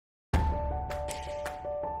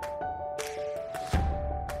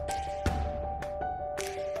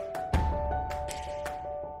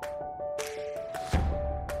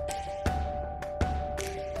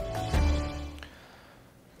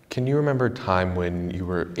Can you remember a time when you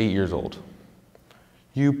were 8 years old?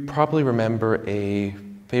 You probably remember a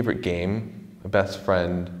favorite game, a best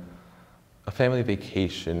friend, a family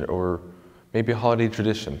vacation, or maybe a holiday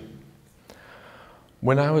tradition.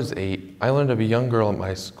 When I was 8, I learned of a young girl at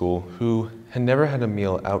my school who had never had a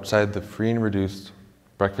meal outside the free and reduced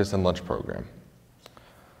breakfast and lunch program.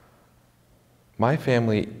 My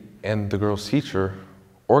family and the girl's teacher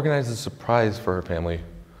organized a surprise for her family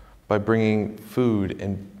by bringing food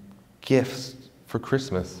and gifts for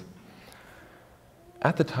Christmas.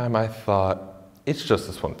 At the time, I thought, it's just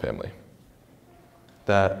this one family,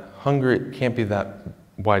 that hunger can't be that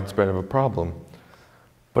widespread of a problem.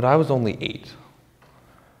 But I was only 8,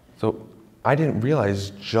 so I didn't realize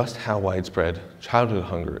just how widespread childhood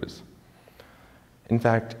hunger is. In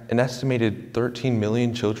fact, an estimated 13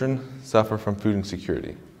 million children suffer from food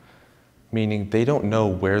insecurity, meaning they don't know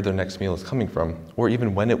where their next meal is coming from, or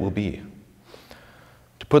even when it will be.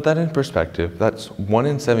 To put that in perspective, that's 1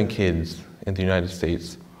 in 7 kids in the United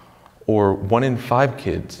States, or 1 in 5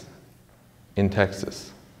 kids in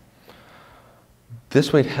Texas.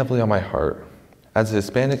 This weighed heavily on my heart as a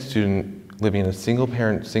Hispanic student living in a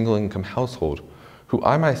single-parent, single-income household, who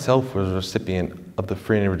I myself was a recipient of the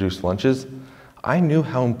free and reduced lunches. I knew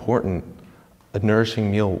how important a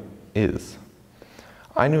nourishing meal is.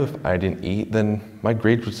 I knew if I didn't eat, then my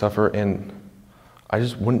grades would suffer and I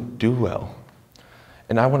just wouldn't do well.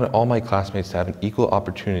 And I wanted all my classmates to have an equal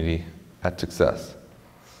opportunity at success.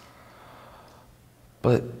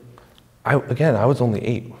 But I was only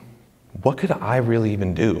 8. What could I really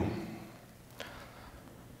even do?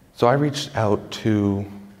 So I reached out to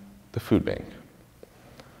the food bank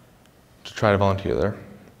to try to volunteer there.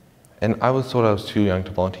 And I was told I was too young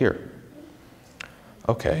to volunteer.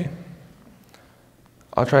 Okay,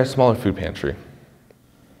 I'll try a smaller food pantry.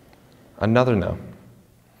 Another no.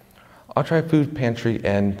 I'll try a food pantry,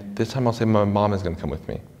 and this time I'll say my mom is going to come with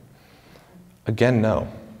me. Again, no.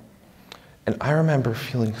 And I remember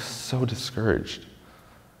feeling so discouraged,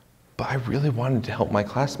 but I really wanted to help my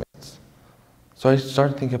classmates. So I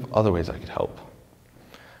started thinking of other ways I could help.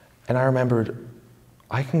 And I remembered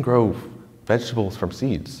I can grow vegetables from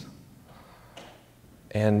seeds.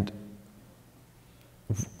 And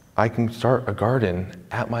I can start a garden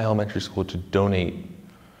at my elementary school to donate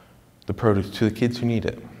the produce to the kids who need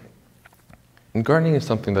it. And gardening is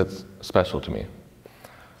something that's special to me.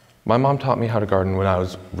 My mom taught me how to garden when I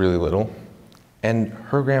was really little, and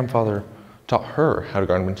her grandfather taught her how to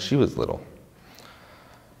garden when she was little.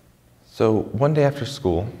 So one day after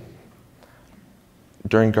school,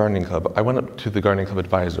 during gardening club, I went up to the gardening club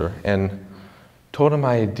advisor and told him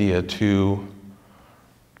my idea to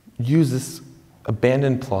use this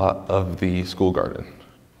abandoned plot of the school garden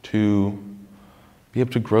to be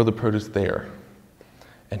able to grow the produce there.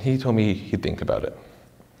 And he told me he'd think about it.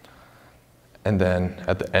 And then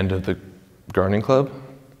at the end of the gardening club,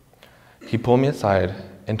 he pulled me aside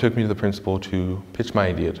and took me to the principal to pitch my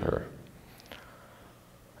idea to her.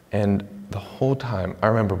 And the whole time, I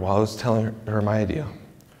remember while I was telling her my idea,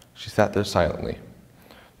 she sat there silently,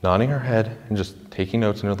 nodding her head and just taking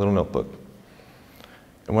notes in her little notebook.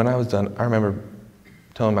 And when I was done, I remember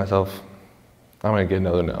telling myself, I'm going to get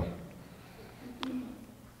another no.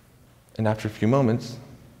 And after a few moments,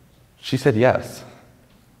 she said yes.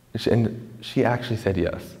 And she actually said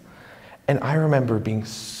yes. And I remember being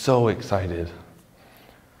so excited.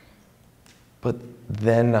 But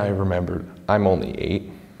then I remembered, I'm only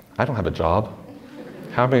 8. I don't have a job.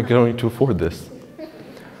 How am I going to afford this?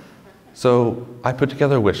 So I put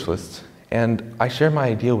together a wish list, and I shared my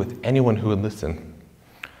idea with anyone who would listen.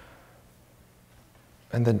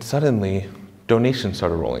 And then suddenly, donations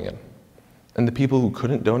started rolling in. And the people who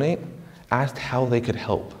couldn't donate asked how they could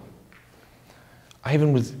help. I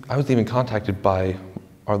was even contacted by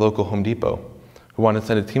our local Home Depot, who wanted to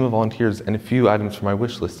send a team of volunteers and a few items from my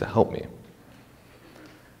wish list to help me.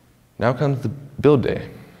 Now comes the build day.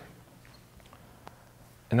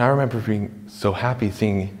 And I remember being so happy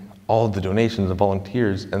seeing all of the donations and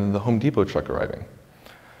volunteers and the Home Depot truck arriving.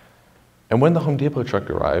 And when the Home Depot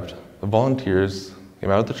truck arrived, the volunteers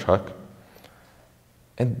came out of the truck,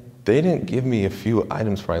 and they didn't give me a few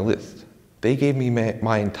items for my list. They gave me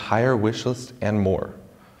my entire wish list and more.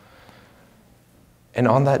 And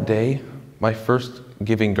on that day, my first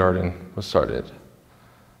giving garden was started.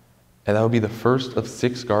 And that would be the first of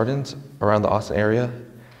 6 gardens around the Austin area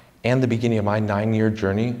and the beginning of my 9-year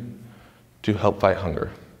journey to help fight hunger.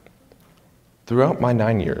 Throughout my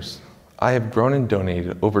 9 years, I have grown and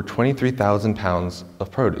donated over 23,000 pounds of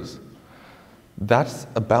produce. That's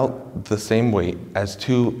about the same weight as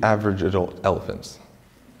 2 average adult elephants.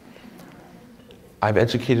 I've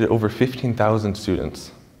educated over 15,000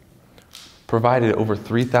 students, provided over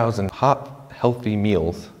 3,000 hot, healthy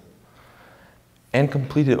meals, and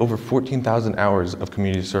completed over 14,000 hours of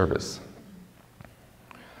community service.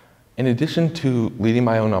 In addition to leading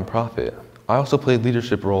my own nonprofit, I also played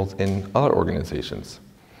leadership roles in other organizations.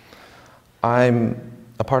 I'm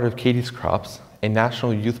a part of Katie's Crops, a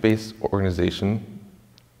national youth-based organization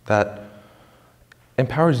that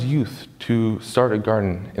empowers youth to start a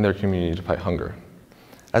garden in their community to fight hunger.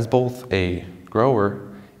 As both a grower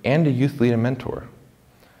and a youth leader mentor.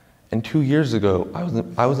 And 2 years ago,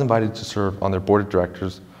 I was invited to serve on their board of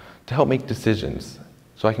directors to help make decisions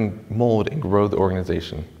so I can mold and grow the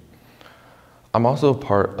organization. I'm also a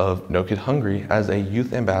part of No Kid Hungry as a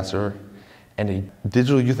youth ambassador and a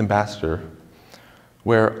digital youth ambassador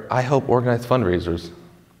where I help organize fundraisers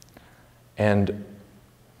and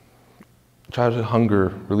childhood hunger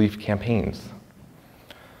relief campaigns.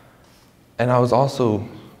 And I was also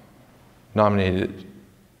nominated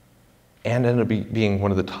and ended up being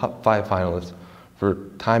one of the top 5 finalists for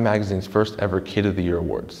Time Magazine's first ever Kid of the Year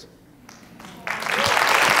Awards.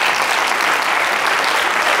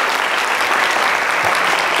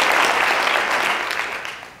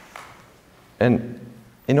 And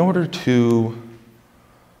in order to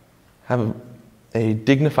have a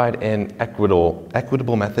dignified and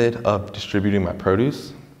equitable method of distributing my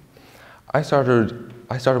produce, I started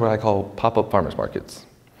what I call pop-up farmers markets,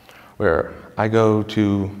 where I go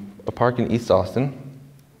to a park in East Austin,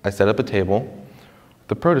 I set up a table,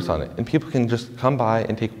 the produce on it, and people can just come by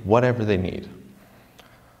and take whatever they need.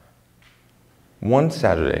 One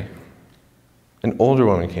Saturday, an older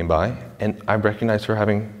woman came by, and I recognized her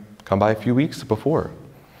having come by a few weeks before.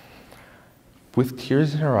 With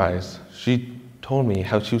tears in her eyes, she told me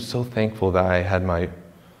how she was so thankful that I had my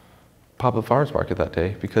pop-up farmers market that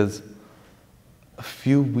day because a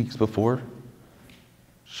few weeks before,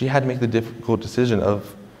 she had to make the difficult decision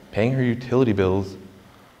of paying her utility bills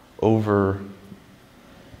over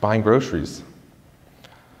buying groceries.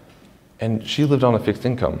 And she lived on a fixed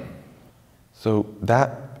income. So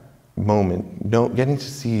that moment, getting to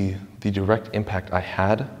see the direct impact I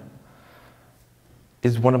had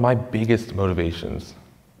is one of my biggest motivations.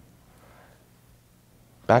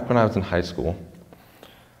 Back when I was in high school,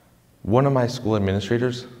 one of my school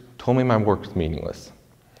administrators told me my work was meaningless,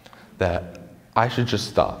 that I should just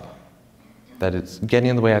stop, that it's getting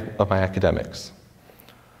in the way of my academics,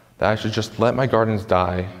 that I should just let my gardens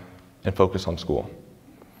die and focus on school.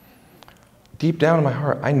 Deep down in my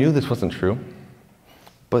heart, I knew this wasn't true,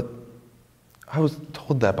 but I was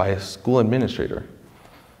told that by a school administrator,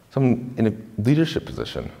 someone in a leadership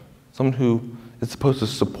position, someone who is supposed to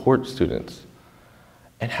support students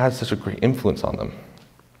and has such a great influence on them.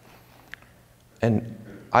 And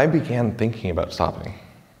I began thinking about stopping.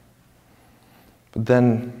 But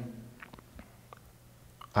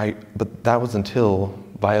that was until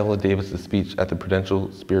Viola Davis's speech at the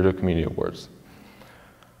Prudential Spirit of Community Awards.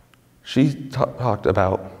 She talked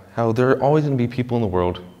about how there are always going to be people in the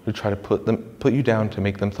world who try to put you down to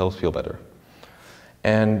make themselves feel better.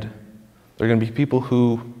 And there are going to be people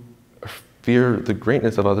who fear the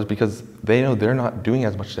greatness of others because they know they're not doing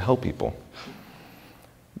as much to help people.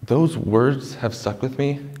 Those words have stuck with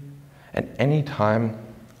me, and any time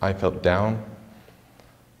I felt down,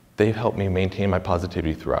 they've helped me maintain my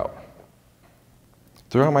positivity throughout.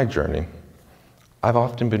 Throughout my journey, I've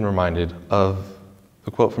often been reminded of the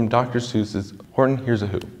quote from Dr. Seuss's Horton Hears a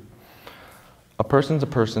Who. A person's a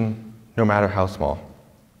person, no matter how small.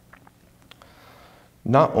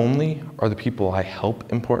 Not only are the people I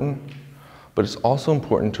help important, but it's also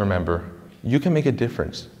important to remember you can make a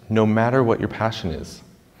difference no matter what your passion is.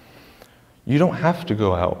 You don't have to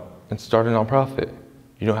go out and start a nonprofit.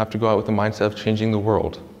 You don't have to go out with the mindset of changing the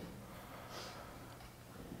world.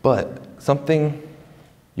 But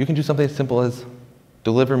you can do something as simple as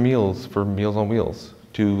deliver meals for Meals on Wheels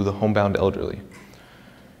to the homebound elderly.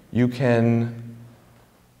 You can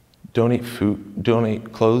donate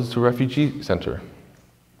clothes to a refugee center.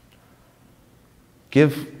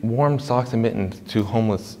 Give warm socks and mittens to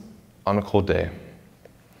homeless on a cold day.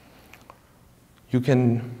 You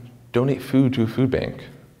can donate food to a food bank,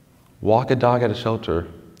 walk a dog at a shelter,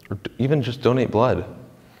 or even just donate blood.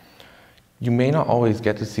 You may not always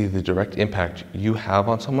get to see the direct impact you have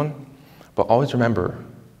on someone, but always remember,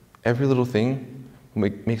 every little thing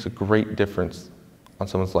makes a great difference on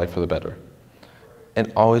someone's life for the better.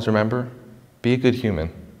 And always remember, be a good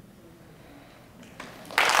human.